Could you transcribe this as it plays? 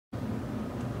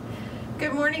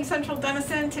Good morning, Central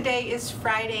Denison. Today is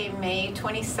Friday, May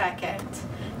 22nd.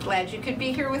 Glad you could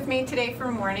be here with me today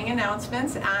for morning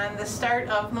announcements on the start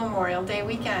of Memorial Day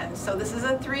weekend. So this is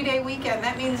a 3-day weekend.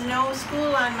 That means no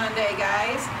school on Monday,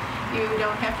 guys. You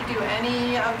don't have to do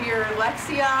any of your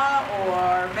Lexia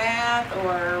or math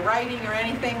or writing or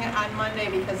anything on Monday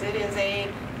because it is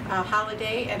a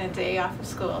holiday and a day off of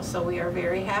school. So we are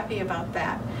very happy about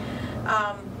that.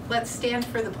 Let's stand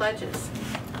for the pledges.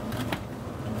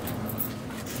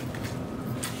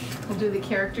 We'll do the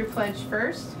character pledge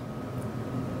first.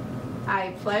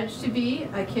 I pledge to be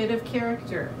a kid of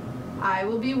character. I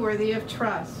will be worthy of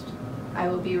trust. I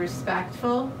will be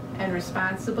respectful and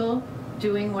responsible,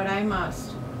 doing what I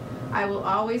must. I will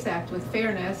always act with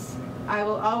fairness. I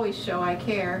will always show I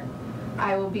care.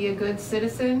 I will be a good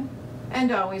citizen and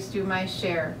always do my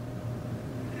share.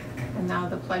 And now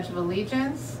the Pledge of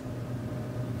Allegiance.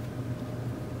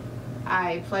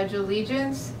 I pledge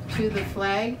allegiance to the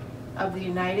flag of the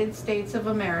United States of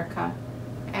America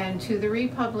and to the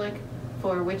republic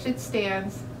for which it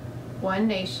stands, one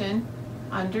nation,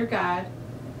 under God,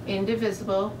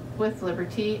 indivisible, with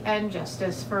liberty and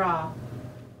justice for all.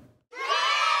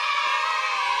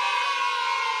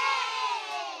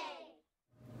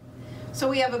 So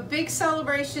we have a big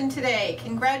celebration today.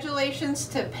 Congratulations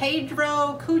to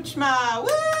Pedro Kuchma.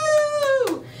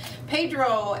 Woo!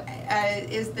 Pedro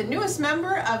is the newest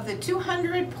member of the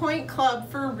 200-point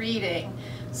club for reading.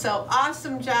 So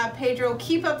awesome job, Pedro.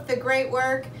 Keep up the great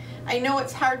work. I know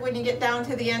it's hard when you get down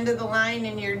to the end of the line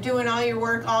and you're doing all your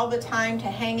work all the time to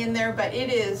hang in there, but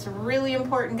it is really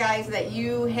important, guys, that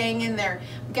you hang in there.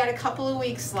 We've got a couple of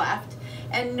weeks left,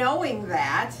 and knowing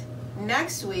that,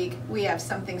 next week we have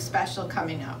something special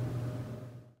coming up.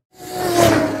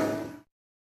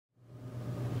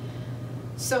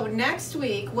 So next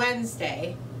week,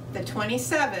 Wednesday, the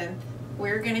 27th,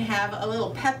 we're going to have a little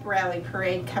pep rally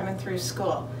parade coming through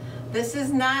school. This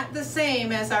is not the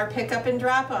same as our pickup and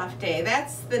drop-off day.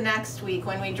 That's the next week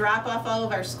when we drop off all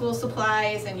of our school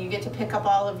supplies and you get to pick up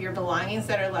all of your belongings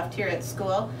that are left here at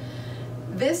school.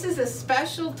 This is a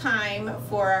special time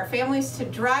for our families to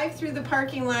drive through the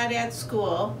parking lot at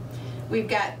school. We've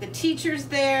got the teachers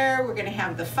there, we're going to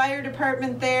have the fire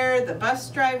department there, the bus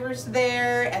drivers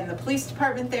there, and the police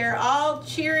department there, all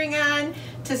cheering on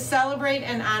to celebrate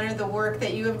and honor the work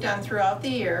that you have done throughout the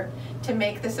year to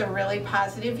make this a really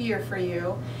positive year for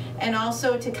you, and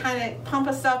also to kind of pump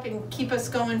us up and keep us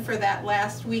going for that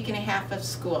last week and a half of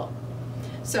school.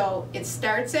 So it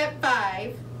starts at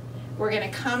 5. We're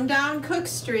going to come down Cook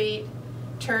Street,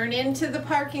 turn into the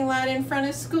parking lot in front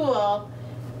of school,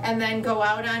 and then go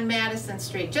out on Madison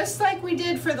Street. Just like we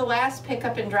did for the last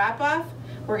pickup and drop-off,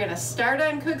 we're going to start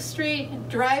on Cook Street,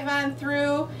 drive on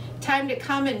through. Time to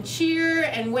come and cheer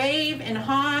and wave and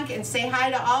honk and say hi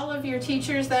to all of your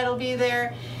teachers that'll be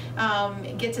there.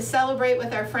 Get to celebrate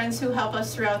with our friends who help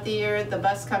us throughout the year, the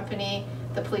bus company,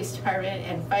 the police department,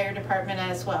 and fire department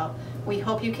as well. We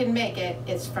hope you can make it.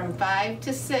 It's from 5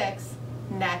 to 6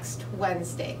 next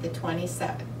Wednesday, the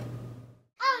 27th.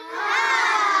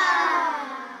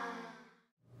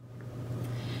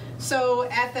 So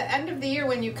at the end of the year,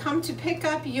 when you come to pick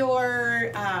up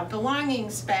your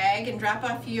belongings bag and drop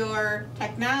off your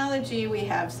technology, we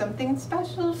have something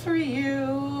special for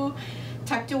you.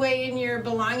 Tucked away in your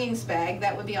belongings bag,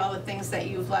 that would be all the things that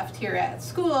you've left here at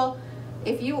school.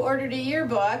 If you ordered a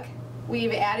yearbook,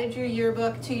 we've added your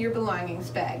yearbook to your belongings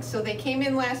bag. So they came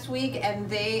in last week and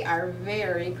they are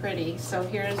very pretty. So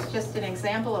here's just an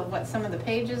example of what some of the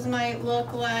pages might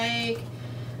look like.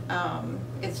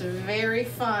 It's very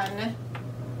fun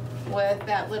with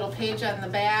that little page on the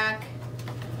back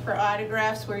for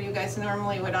autographs where you guys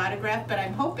normally would autograph, but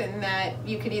I'm hoping that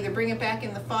you could either bring it back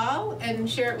in the fall and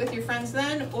share it with your friends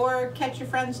then, or catch your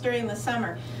friends during the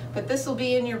summer. But this will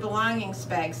be in your belongings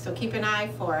bag, so keep an eye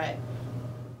for it.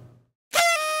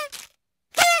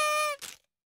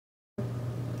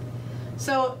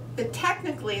 So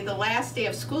technically the last day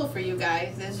of school for you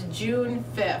guys is June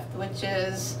 5th, which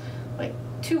is like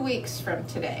 2 weeks from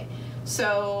today.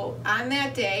 So on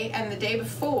that day and the day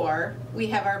before, we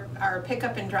have our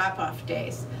pickup and drop-off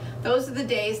days. Those are the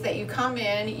days that you come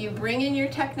in, you bring in your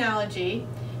technology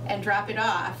and drop it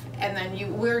off, and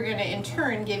then we're going to in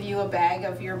turn give you a bag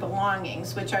of your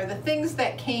belongings, which are the things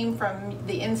that came from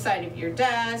the inside of your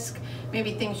desk,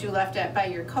 maybe things you left by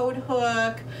your code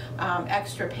hook,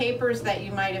 extra papers that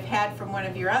you might have had from one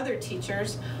of your other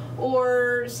teachers,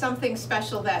 or something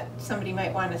special that somebody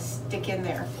might want to stick in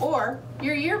there, or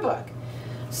your yearbook.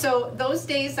 So those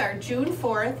days are June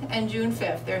 4th and June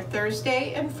 5th. They're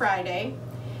Thursday and Friday.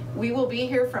 We will be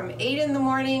here from 8 in the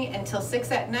morning until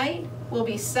 6 at night, will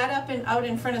be set up out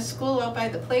in front of school out by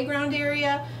the playground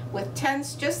area with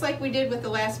tents, just like we did with the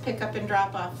last pickup and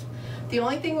drop off. The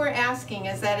only thing we're asking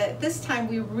is that at this time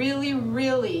we really,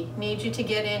 really need you to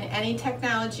get in any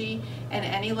technology and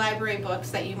any library books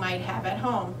that you might have at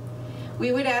home.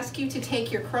 We would ask you to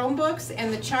take your Chromebooks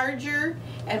and the charger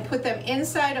and put them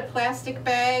inside a plastic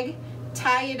bag,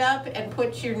 tie it up, and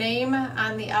put your name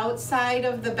on the outside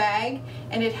of the bag,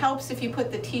 and it helps if you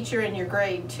put the teacher and your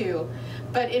grade too.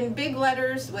 But in big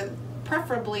letters with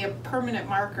preferably a permanent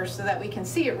marker so that we can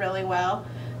see it really well.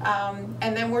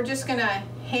 And then we're just gonna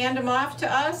hand them off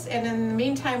to us, and in the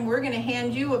meantime we're gonna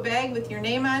hand you a bag with your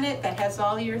name on it that has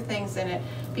all your things in it.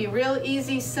 Be real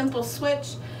easy, simple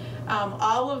switch.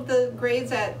 All of the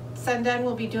grades at Stanfield-Dunham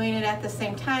will be doing it at the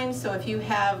same time, so if you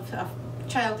have a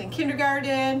child in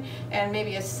kindergarten and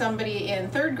maybe somebody in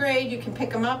 3rd grade, you can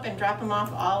pick them up and drop them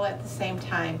off all at the same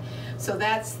time. So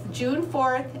that's June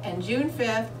 4th and June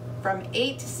 5th from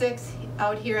 8 to 6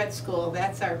 out here at school.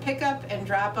 That's our pickup and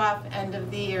drop off end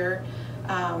of the year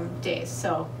days.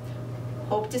 So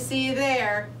hope to see you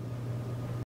there.